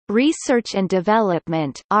Research and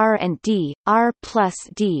Development (R&D),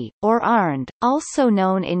 R+D, or R&D, also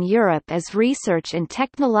known in Europe as Research and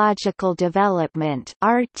Technological Development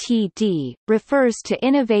 (RTD), refers to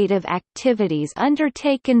innovative activities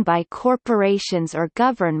undertaken by corporations or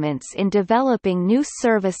governments in developing new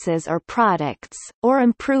services or products, or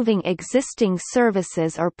improving existing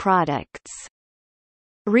services or products.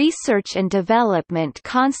 Research and development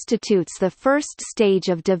constitutes the first stage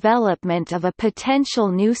of development of a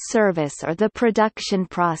potential new service or the production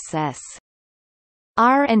process.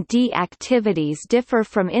 R&D activities differ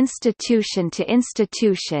from institution to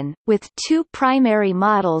institution, with two primary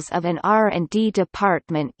models of an R&D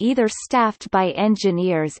department, either staffed by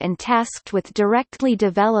engineers and tasked with directly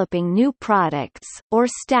developing new products, or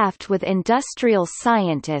staffed with industrial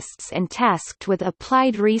scientists and tasked with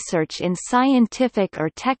applied research in scientific or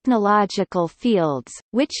technological fields,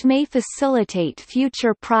 which may facilitate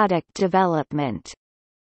future product development.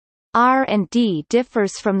 R&D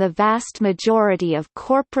differs from the vast majority of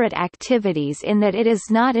corporate activities in that it is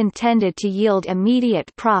not intended to yield immediate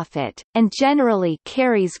profit, and generally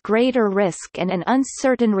carries greater risk and an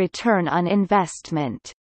uncertain return on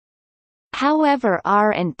investment. However,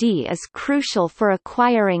 R&D is crucial for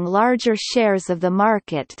acquiring larger shares of the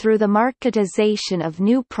market through the marketization of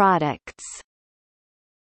new products.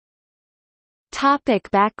 Topic: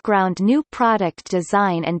 background. New product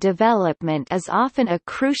design and development is often a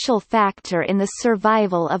crucial factor in the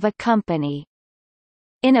survival of a company.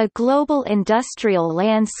 In a global industrial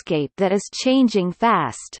landscape that is changing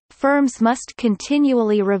fast, firms must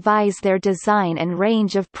continually revise their design and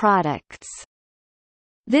range of products.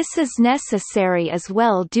 This is necessary as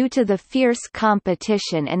well due to the fierce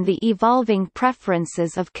competition and the evolving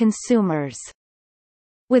preferences of consumers.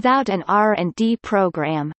 Without an R&D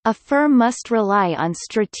program, a firm must rely on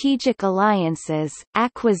strategic alliances,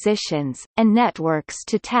 acquisitions, and networks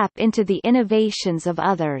to tap into the innovations of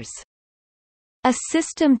others. A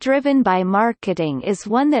system driven by marketing is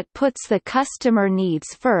one that puts the customer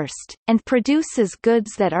needs first, and produces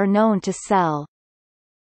goods that are known to sell.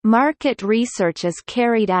 Market research is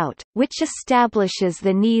carried out, which establishes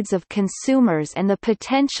the needs of consumers and the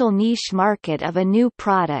potential niche market of a new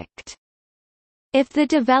product. If the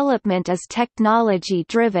development is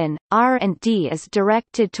technology-driven, R&D is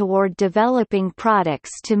directed toward developing products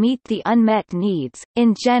to meet the unmet needs.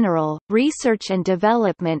 In general, research and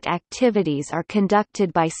development activities are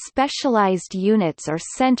conducted by specialized units or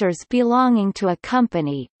centers belonging to a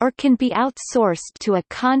company, or can be outsourced to a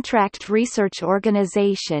contract research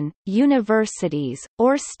organization, universities,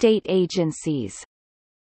 or state agencies.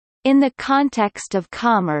 In the context of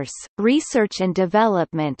commerce, research and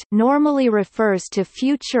development normally refers to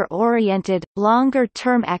future-oriented,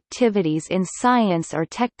 longer-term activities in science or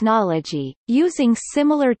technology, using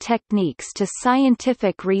similar techniques to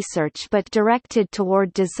scientific research but directed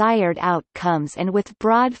toward desired outcomes and with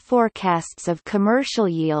broad forecasts of commercial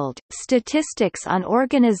yield. Statistics on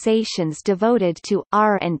organizations devoted to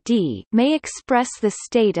R&D may express the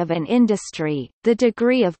state of an industry, the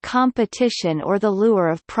degree of competition or the lure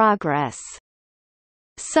of progress.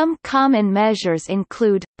 Some common measures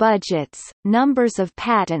include budgets, numbers of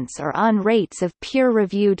patents, or on rates of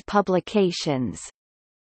peer-reviewed publications.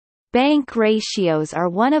 Bank ratios are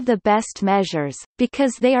one of the best measures,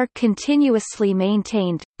 because they are continuously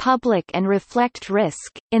maintained, public and reflect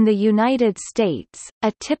risk. In the United States,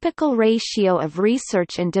 a typical ratio of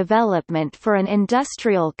research and development for an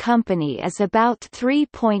industrial company is about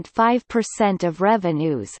 3.5% of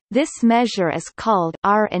revenues. This measure is called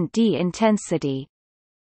R&D intensity.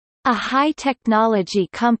 A high-technology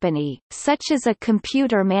company, such as a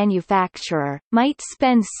computer manufacturer, might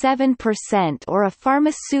spend 7%, or a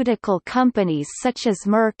pharmaceutical companies such as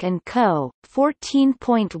Merck & Co.,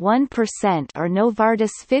 14.1%, or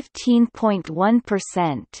Novartis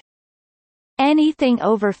 15.1%. Anything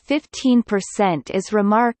over 15% is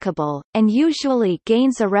remarkable, and usually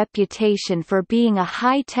gains a reputation for being a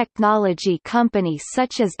high-technology company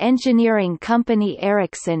such as engineering company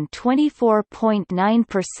Ericsson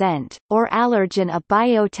 24.9%, or Allergan, a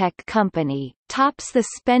biotech company, tops the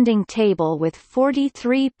spending table with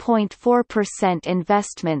 43.4%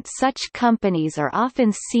 investment. Such companies are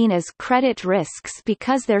often seen as credit risks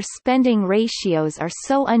because their spending ratios are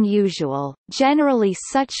so unusual. Generally,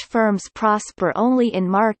 such firms prosper only in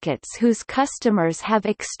markets whose customers have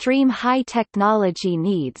extreme high technology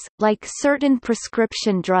needs, like certain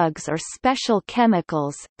prescription drugs or special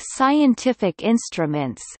chemicals, scientific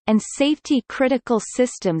instruments, and safety-critical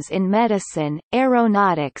systems in medicine,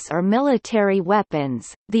 aeronautics, or military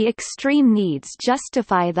weapons, the extreme needs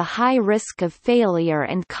justify the high risk of failure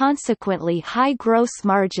and consequently high gross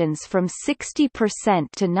margins from 60%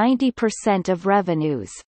 to 90% of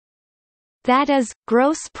revenues. That is,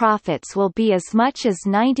 gross profits will be as much as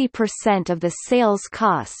 90% of the sales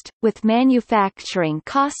cost, with manufacturing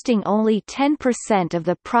costing only 10% of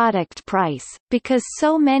the product price, because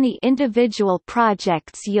so many individual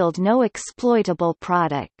projects yield no exploitable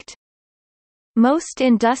product. Most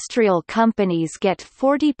industrial companies get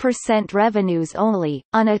 40% revenues only.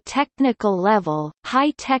 On a technical level,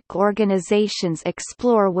 high-tech organizations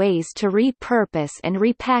explore ways to repurpose and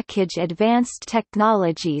repackage advanced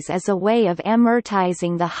technologies as a way of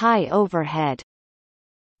amortizing the high overhead.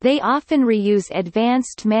 They often reuse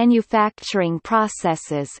advanced manufacturing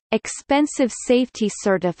processes, expensive safety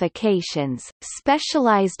certifications,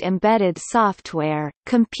 specialized embedded software,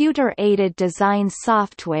 computer-aided design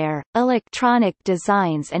software, electronic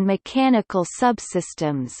designs and mechanical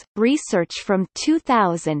subsystems. Research from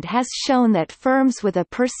 2000 has shown that firms with a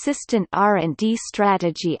persistent R&D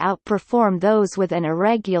strategy outperform those with an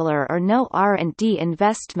irregular or no R&D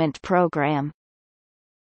investment program.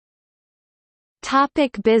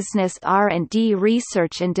 Business R&D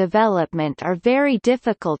research and development are very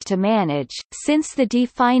difficult to manage, since the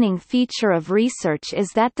defining feature of research is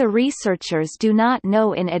that the researchers do not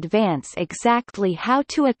know in advance exactly how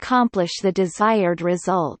to accomplish the desired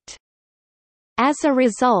result. As a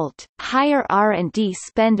result, higher R&D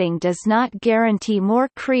spending does not guarantee more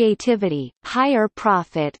creativity, higher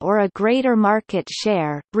profit, or a greater market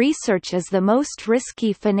share. Research is the most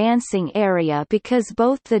risky financing area because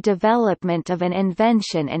both the development of an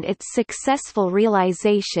invention and its successful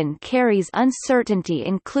realization carries uncertainty,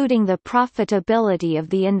 including the profitability of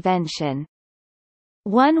the invention.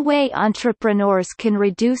 One way entrepreneurs can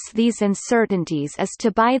reduce these uncertainties is to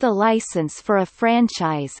buy the license for a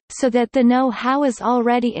franchise, so that the know-how is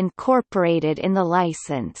already incorporated in the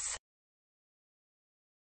license.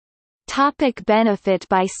 Benefit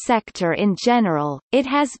by sector. In general, it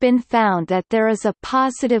has been found that there is a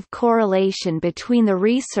positive correlation between the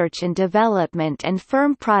research and development and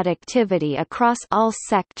firm productivity across all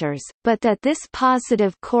sectors, but that this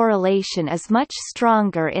positive correlation is much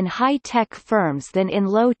stronger in high-tech firms than in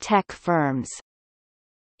low-tech firms.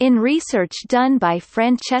 In research done by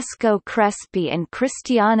Francesco Crespi and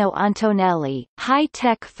Cristiano Antonelli,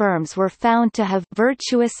 high-tech firms were found to have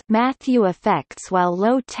virtuous Matthew effects while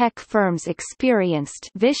low-tech firms experienced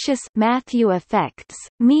vicious Matthew effects,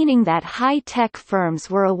 meaning that high-tech firms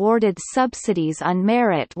were awarded subsidies on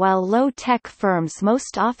merit while low-tech firms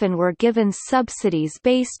most often were given subsidies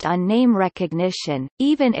based on name recognition,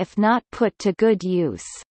 even if not put to good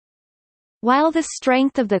use. While the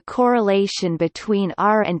strength of the correlation between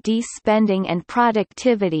R&D spending and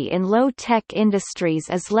productivity in low-tech industries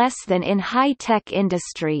is less than in high-tech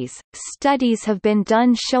industries, studies have been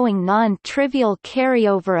done showing non-trivial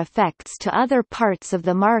carryover effects to other parts of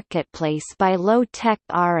the marketplace by low-tech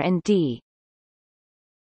R&D.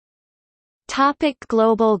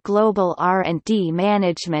 Global R&D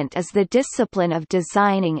management is the discipline of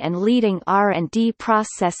designing and leading R&D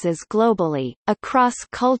processes globally, across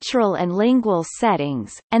cultural and lingual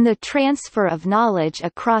settings, and the transfer of knowledge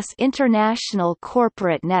across international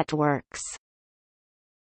corporate networks.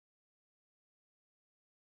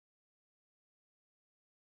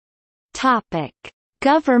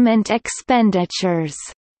 Government expenditures.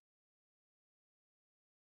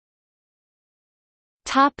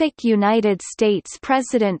 United States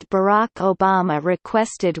President Barack Obama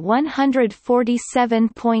requested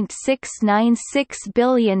 $147.696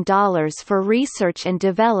 billion for research and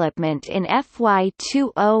development in FY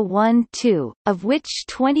 2012, of which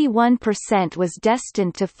 21% was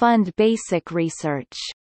destined to fund basic research.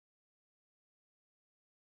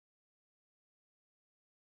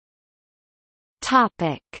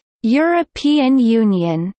 European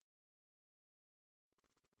Union.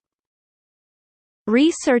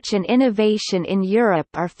 Research and innovation in Europe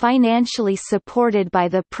are financially supported by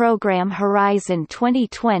the programme Horizon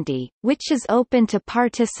 2020, which is open to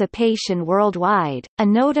participation worldwide. A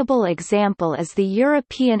notable example is the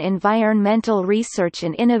European Environmental Research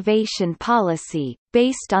and Innovation Policy,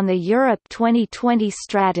 based on the Europe 2020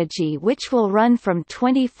 strategy, which will run from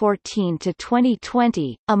 2014 to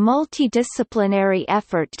 2020, a multidisciplinary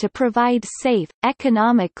effort to provide safe,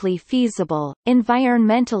 economically feasible,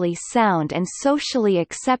 environmentally sound and socially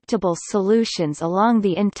acceptable solutions along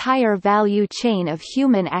the entire value chain of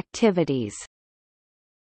human activities.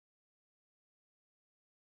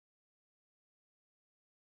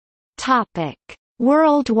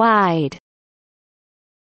 Worldwide.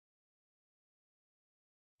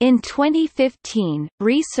 In 2015,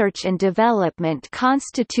 research and development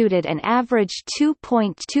constituted an average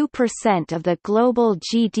 2.2% of the global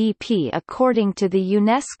GDP according to the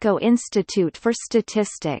UNESCO Institute for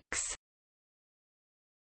Statistics.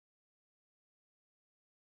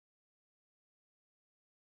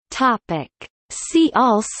 See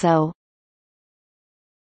also: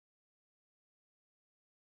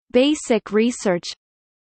 Basic research,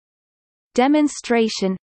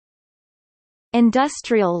 Demonstration,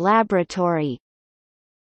 Industrial laboratory,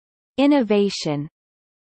 Innovation,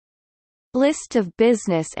 List of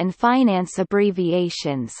business and finance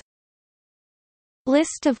abbreviations,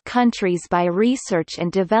 List of countries by research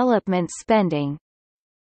and development spending,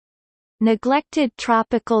 Neglected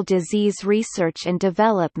tropical disease research and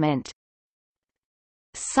development,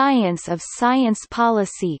 Science of science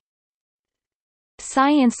policy,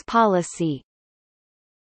 Science policy,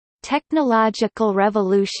 Technological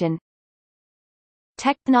revolution,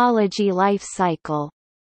 Technology life cycle.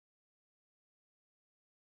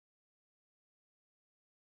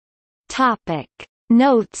 Topic: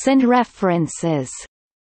 Notes and references.